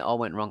baffles me. And then it all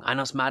went wrong. I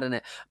know, it's mad, isn't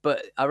it?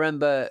 But I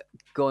remember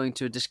going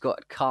to a disco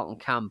at Carlton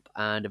Camp,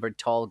 and a very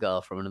tall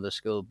girl from another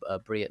school,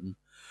 Brereton,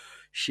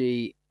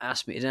 she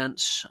asked me to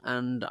dance,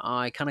 and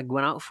I kind of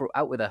went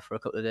out with her for a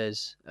couple of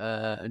days,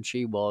 and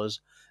she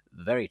was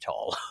very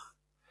tall.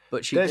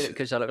 But she did it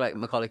because I looked like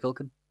Macaulay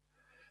Culkin.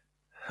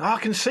 I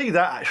can see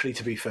that, actually,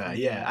 to be fair,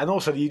 yeah. And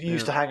also, you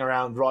used to hang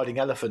around riding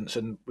elephants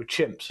and with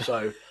chimps,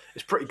 so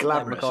it's pretty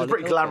glamorous. It's a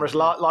pretty glamorous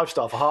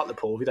lifestyle for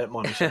Hartlepool, if you don't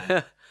mind me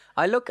saying.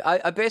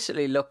 I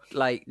basically look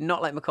like,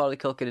 not like Macaulay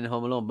Culkin in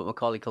Home Alone, but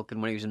Macaulay Culkin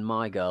when he was in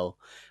My Girl,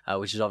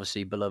 which is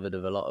obviously beloved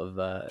of a lot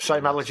of...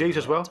 Same allergies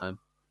as well.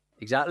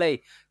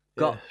 Exactly.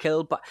 Got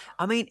killed, but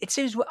I mean, it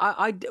seems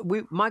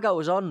My Girl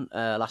was on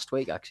last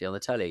week, actually, on the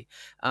telly.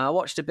 I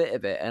watched a bit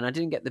of it, and I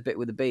didn't get the bit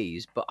with the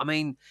bees, but I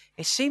mean,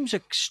 it seems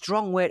a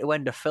strong way to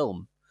end a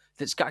film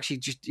that's actually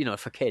just,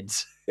 for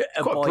kids.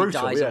 A boy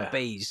brutal, dies of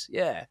bees.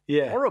 Yeah.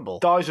 Horrible.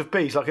 Dies of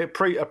bees, like a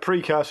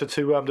precursor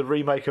to the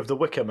remake of The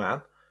Wicker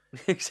Man.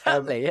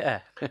 Exactly,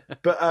 yeah.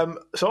 But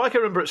so I can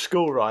remember at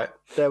school, right,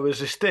 there was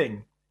this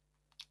thing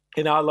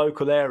in our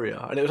local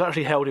area, and it was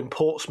actually held in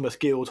Portsmouth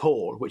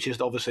Guildhall, which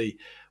is obviously,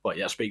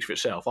 that speaks for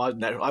itself. I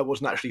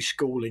wasn't actually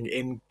schooling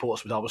in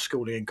Portsmouth, I was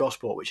schooling in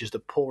Gosport, which is the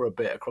poorer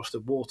bit across the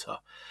water.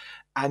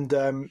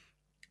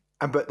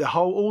 But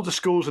all the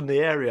schools in the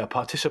area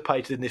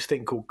participated in this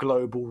thing called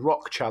Global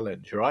Rock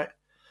Challenge, right?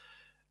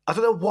 I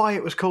don't know why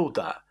it was called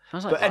that.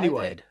 But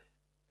anyway,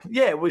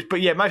 it was. But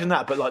yeah, imagine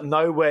that. But like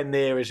nowhere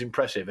near as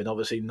impressive, and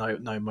obviously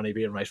no money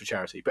being raised for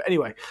charity. But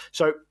anyway,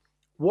 so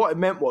what it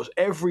meant was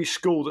every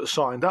school that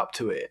signed up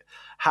to it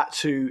had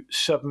to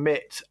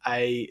submit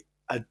a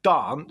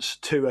dance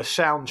to a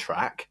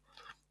soundtrack,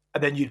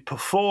 and then you'd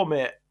perform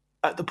it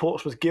at the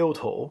Portsmouth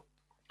Guildhall.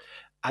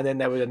 And then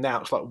they would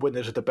announce like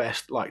winners of the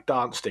best like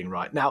dance thing,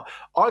 right? Now,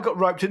 I got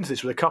roped into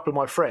this with a couple of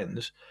my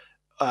friends,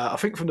 I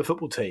think from the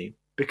football team,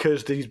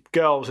 because these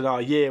girls in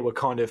our year were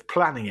kind of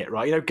planning it,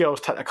 right?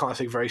 Girls take that kind of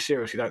thing very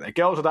seriously, don't they?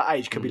 Girls of that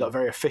age can be like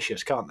very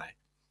officious, can't they?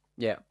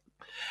 Yeah.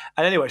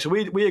 And anyway, so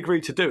we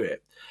agreed to do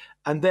it.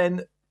 And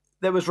then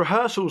there was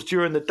rehearsals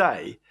during the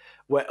day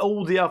where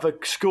all the other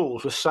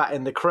schools were sat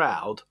in the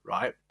crowd,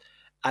 right?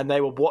 And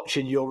they were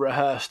watching your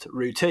rehearsed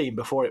routine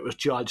before it was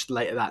judged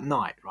later that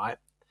night, right?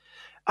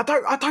 I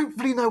don't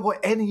really know why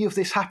any of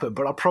this happened,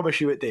 but I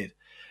promise you it did.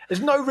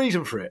 There's no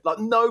reason for it, like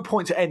no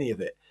point to any of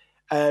it.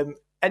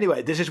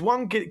 Anyway, there's this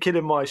one kid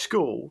in my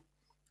school,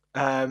 who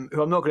I'm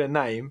not going to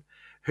name,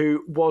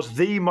 who was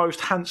the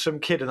most handsome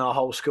kid in our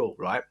whole school,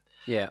 right?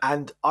 Yeah.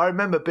 And I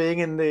remember being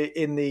in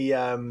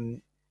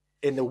the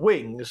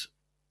wings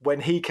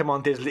when he came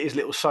on his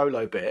little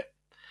solo bit,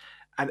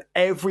 and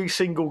every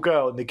single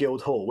girl in the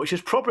Guildhall, which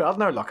is probably, I don't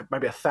know, like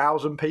maybe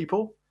 1,000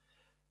 people,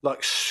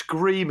 like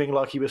screaming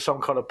like he was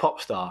some kind of pop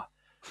star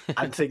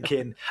and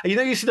thinking, and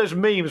you see those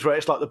memes where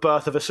it's like the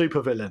birth of a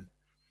supervillain.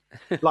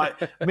 Like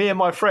me and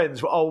my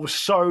friends were all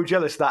so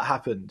jealous that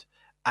happened.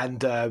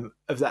 And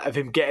of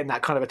him getting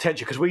that kind of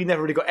attention, because we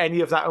never really got any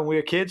of that when we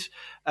were kids.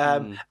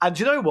 And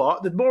you know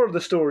what? The moral of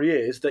the story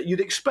is that you'd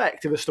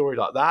expect of a story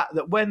like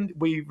that when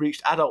we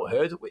reached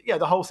adulthood,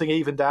 the whole thing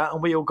evened out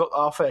and we all got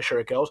our fair share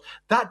of girls.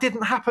 That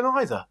didn't happen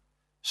either.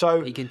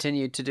 So he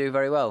continued to do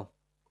very well.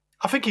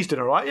 I think he's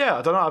doing all right. Yeah,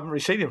 I don't know. I haven't really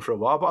seen him for a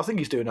while, but I think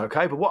he's doing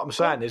okay. But what I'm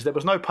saying is there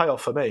was no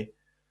payoff for me.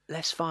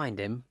 Let's find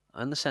him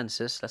on the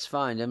census. Let's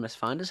find him. Let's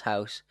find his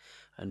house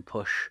and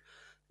push.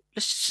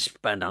 Let's just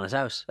burn down his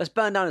house. Let's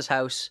burn down his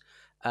house.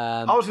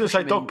 I was going to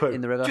say dog poo. In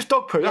the river. Just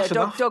dog poo, that's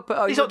enough. Dog poo.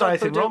 Oh, he's not done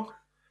anything wrong.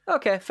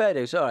 Okay, fair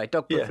dues. All right,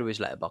 dog poo through his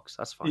letterbox.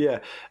 That's fine. Yeah.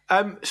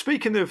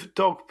 Speaking of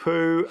dog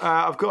poo,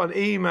 I've got an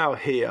email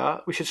here.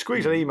 We should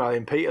squeeze an email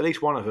in, Pete, at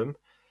least one of them.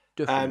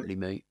 Definitely,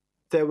 mate.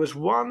 There was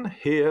one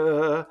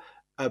here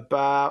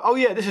about... Oh,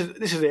 yeah, this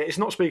is it. It's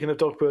not speaking of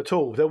dog poo at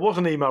all. There was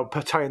an email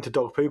pertaining to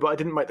dog poo, but I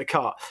didn't make the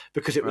cut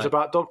because it was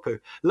about dog poo.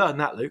 Learn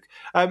that, Luke.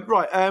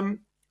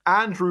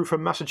 Andrew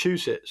from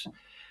Massachusetts.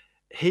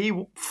 He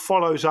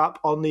follows up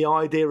on the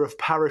idea of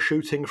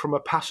parachuting from a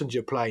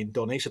passenger plane,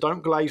 Donny, so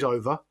don't glaze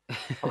over.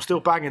 I'm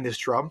still banging this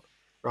drum,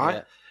 right?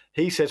 Yeah.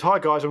 He says, hi,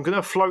 guys, I'm going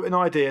to float an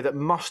idea that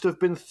must have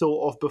been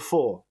thought of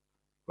before,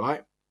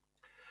 right?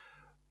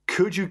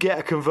 Could you get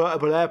a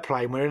convertible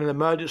airplane where in an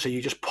emergency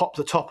you just pop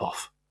the top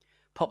off?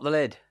 Pop the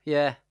lid,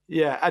 yeah.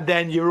 Yeah, and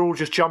then you all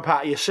just jump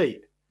out of your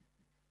seat.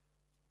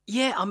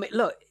 Yeah, I mean,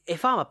 look,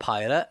 if I'm a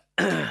pilot,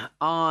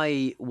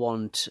 I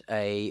want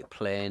a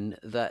plane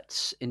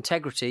that's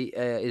integrity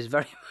is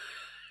very.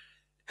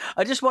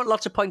 I just want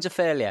lots of points of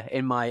failure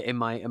in my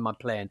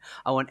plane.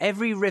 I want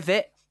every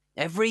rivet,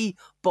 every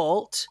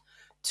bolt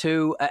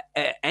to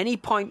at any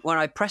point where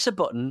I press a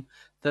button,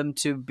 them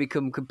to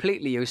become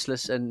completely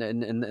useless and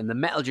the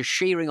metal just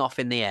shearing off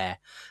in the air.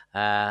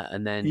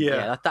 And then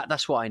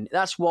that's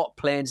what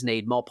planes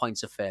need, more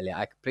points of failure.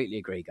 I completely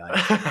agree, guys.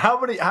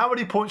 How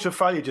many points of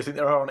failure do you think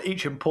there are on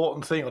each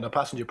important thing on a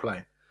passenger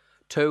plane?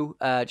 2,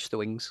 just the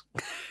wings.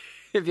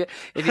 if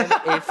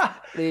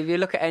you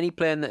look at any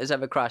plane that has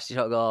ever crashed, you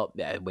sort of go,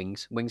 yeah,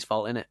 wings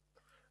fault in it.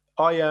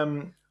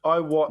 I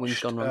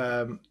watched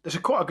there's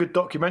quite a good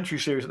documentary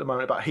series at the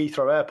moment about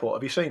Heathrow Airport.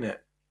 Have you seen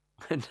it?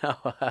 No,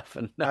 I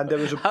haven't. No. And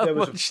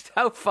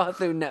how far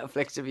through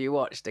Netflix have you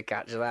watched to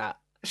catch that?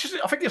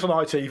 I think it's on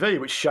ITV,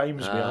 which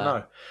shames me, I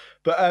know.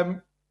 But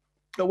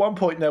at one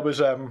point there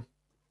was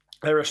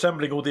they were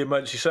assembling all the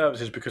emergency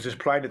services because this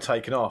plane had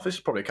taken off. This is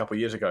probably a couple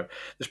of years ago.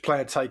 This plane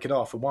had taken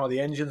off and one of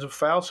the engines had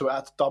failed, so it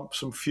had to dump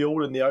some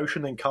fuel in the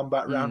ocean and come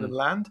back round and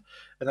land.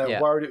 And they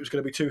were worried it was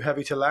going to be too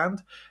heavy to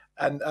land.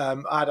 And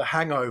I had a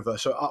hangover,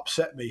 so it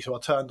upset me. So I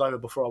turned over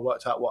before I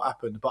worked out what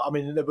happened. But I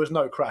mean, there was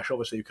no crash,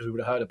 obviously, because we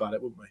would have heard about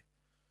it, wouldn't we?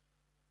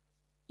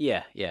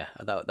 Yeah.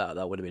 That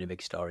would have been a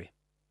big story.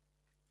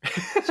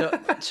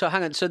 So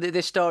hang on. So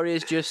this story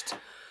is just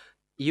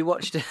you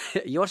watched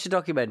a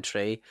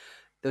documentary.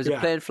 There was a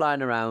plane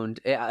flying around.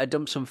 It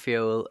dumped some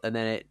fuel, and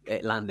then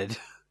it landed. It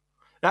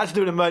had to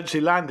do an emergency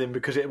landing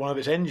because one of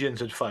its engines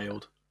had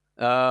failed.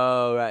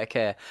 Oh, right,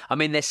 okay. I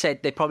mean,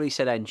 they probably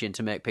said engine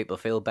to make people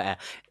feel better.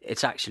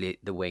 It's actually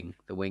the wing.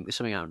 There's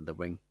something out of the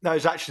wing. No,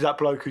 it's actually that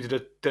bloke who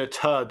did a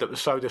turd that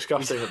was so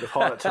disgusting that the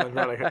pilot turned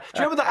around. Do you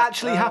remember that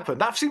actually happened?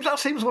 That seems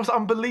almost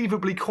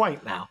unbelievably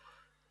quaint now.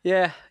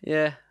 Yeah.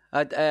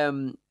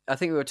 I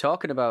think we were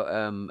talking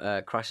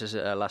about crashes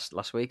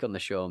last week on the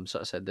show. And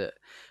sort of said that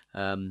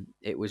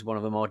it was one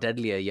of the more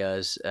deadlier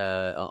years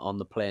on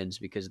the planes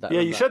because that.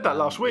 Yeah, you said that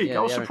last week. I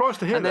was surprised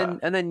to hear that.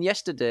 And then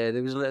yesterday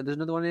there's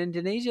another one in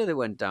Indonesia that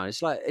went down.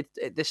 It's like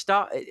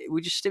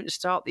we just seem to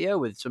start the year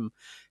with some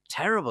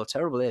terrible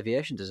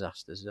aviation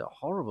disasters. A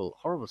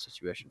horrible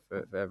situation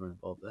for everyone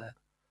involved there.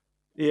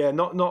 Yeah,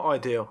 not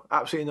ideal.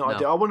 Absolutely not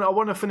ideal. I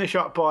want to finish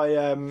up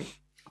by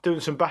doing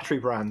some battery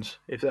brands,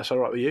 if that's all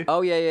right with you.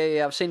 Oh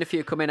yeah. I've seen a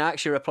few come in. I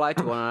actually replied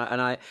to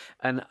one,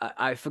 and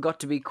I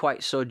forgot to be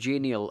quite so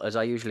genial as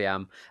I usually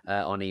am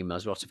on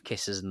emails. Lots of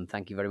kisses and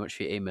thank you very much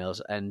for your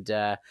emails. And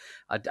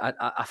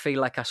I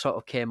feel like I sort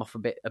of came off a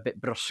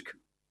bit brusque.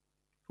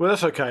 Well,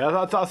 that's okay.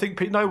 I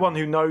think no one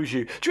who knows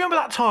you. Do you remember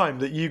that time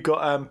that you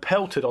got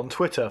pelted on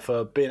Twitter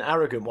for being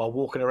arrogant while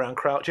walking around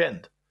Crouch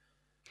End?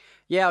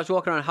 Yeah, I was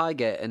walking around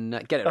Highgate and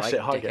get it that's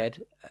right, Highgate.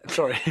 Dickhead.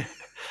 Sorry.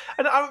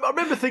 And I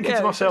remember thinking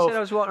to myself... I said I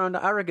was walking around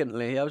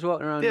arrogantly. I was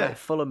walking around like,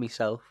 full of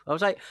myself. I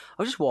was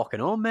just walking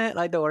home, mate.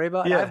 Like, don't worry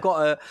about it. I've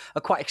got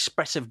a quite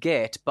expressive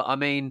gait, but I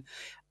mean,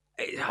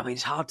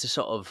 it's hard to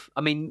sort of...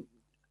 I mean,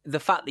 the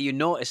fact that you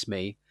notice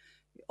me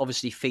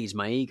obviously feeds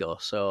my ego,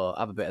 so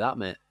have a bit of that,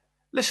 mate.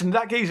 Listen,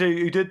 that geezer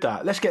who did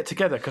that, let's get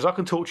together, because I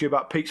can talk to you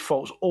about Pete's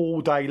faults all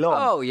day long.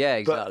 Oh, yeah,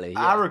 exactly.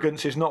 But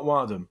arrogance is not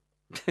one of them.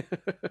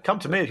 Come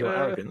to me if you want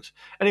arrogance.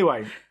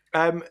 Anyway...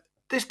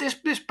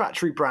 This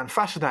battery brand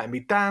fascinated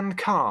me. Dan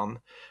Khan,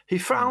 he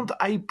found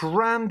a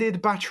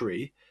branded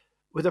battery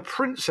with a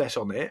princess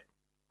on it,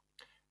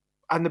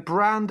 and the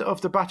brand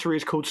of the battery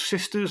is called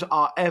Sisters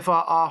Are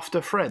Ever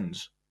After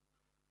Friends.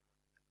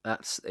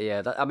 That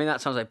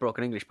sounds like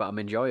broken English, but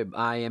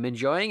I am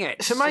enjoying it.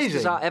 It's amazing.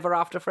 Sisters Are Ever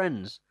After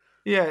Friends.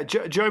 Yeah,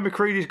 Joe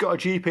McCready's got a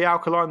GP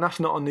Alkaline. That's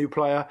not a new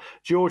player.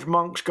 George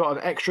Monk's got an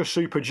Extra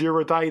Super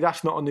Duraday.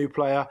 That's not a new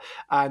player.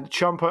 And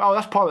Chumpo. Oh,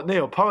 that's Pilot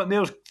Neil. Pilot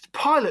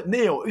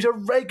Neil, who's a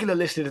regular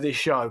listener to this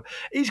show.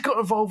 He's got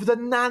involved with the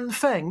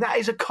Nanfeng. That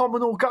is a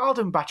Commodore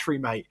Garden battery,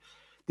 mate.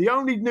 The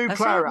only new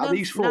player out of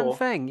these four.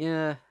 Nanfeng,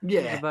 yeah.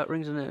 Yeah. About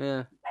rings in it,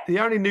 yeah. The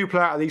only new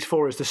player out of these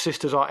four is the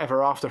Sisters Are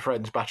Ever After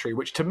Friends battery,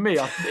 which to me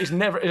is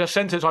a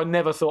sentence I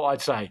never thought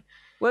I'd say.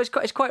 Well,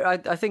 it's quite.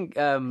 I think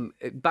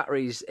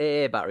batteries,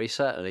 AA batteries,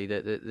 certainly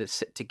that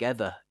sit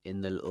together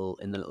in the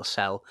little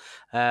cell.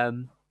 I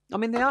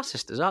mean, they are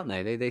sisters, aren't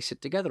they? They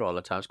sit together all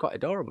the time. It's quite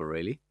adorable,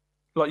 really.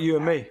 Like you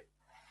and me.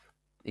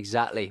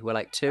 Exactly. We're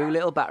like two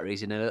little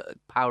batteries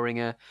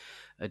powering a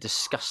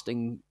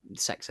disgusting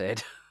sex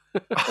head.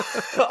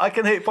 I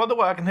can hear. By the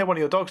way, I can hear one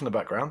of your dogs in the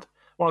background.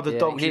 One of the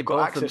dogs you've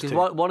got access to.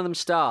 One of them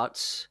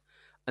starts.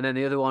 And then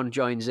the other one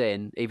joins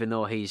in, even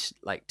though he's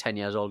like 10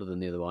 years older than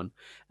the other one,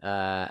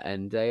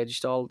 and they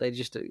just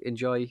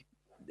enjoy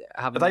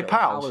having. Are they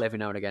pals? Howl every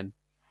now and again.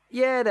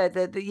 Yeah,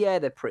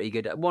 they're pretty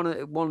good.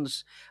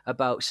 One's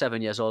about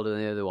 7 years older than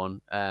the other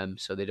one,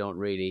 so they don't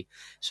really.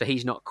 So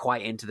he's not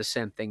quite into the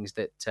same things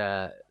that.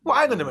 Well,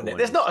 hang on a minute.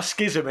 There's not a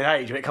schism in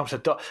age when it comes to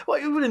dog. Well,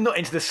 you're really not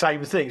into the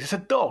same things. It's a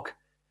dog.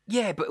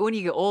 Yeah, but when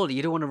you get older,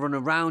 you don't want to run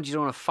around, you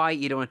don't want to fight,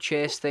 you don't want to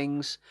chase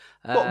things.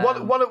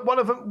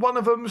 One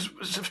of them's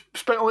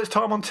spent all its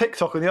time on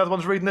TikTok, and the other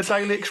one's reading the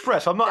Daily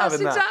Express. I'm not having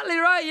that. That's exactly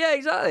right. Yeah,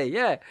 exactly.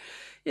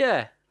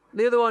 Yeah.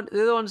 The other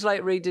one's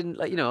like reading,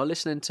 like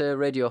listening to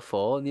Radio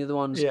 4, and the other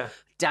one's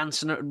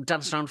dancing around,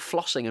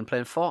 flossing, and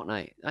playing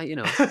Fortnite.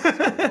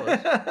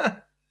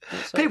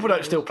 People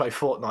don't still play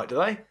Fortnite, do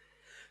they?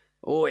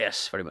 Oh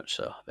yes, very much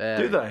so.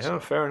 Do they? Oh,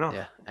 fair enough.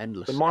 Yeah,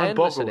 endless. The mind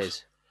boggles. It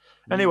is.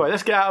 Anyway,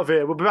 let's get out of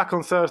here. We'll be back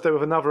on Thursday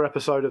with another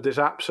episode of this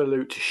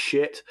absolute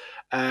shit.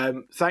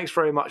 Thanks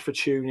very much for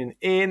tuning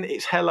in.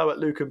 It's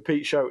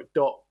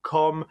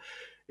hello@lukeandpeteshow.com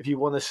if you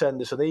want to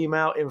send us an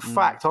email. In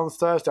fact, on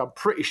Thursday, I'm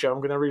pretty sure I'm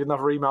going to read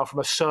another email from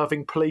a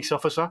serving police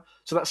officer.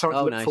 So that's something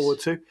to look forward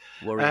to.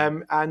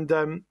 And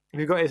if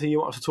you've got anything you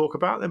want us to talk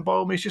about, then by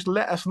all means, just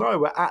let us know.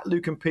 We're at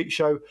Luke and Pete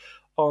Show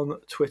on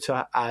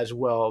Twitter as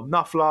well.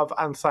 Enough love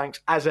and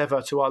thanks, as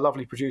ever, to our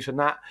lovely producer,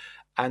 Nat.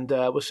 And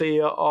we'll see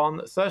you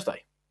on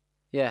Thursday.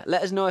 Yeah,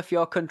 let us know if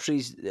your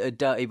country's a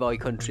dirty boy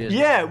country as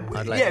well.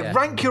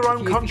 Rank your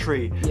own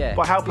country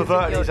by how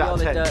perverted it is out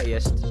of 10. You're the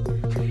dirtiest.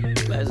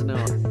 Let us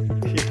know.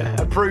 Yeah,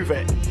 and prove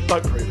it.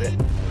 Don't prove it.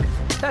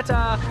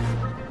 Ta-ta!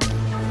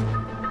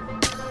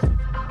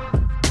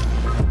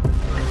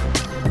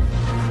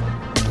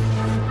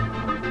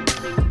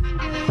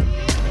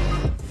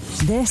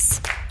 This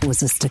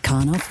was a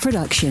Stakhanov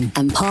production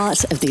and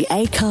part of the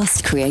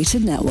Acast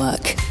Creative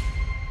Network.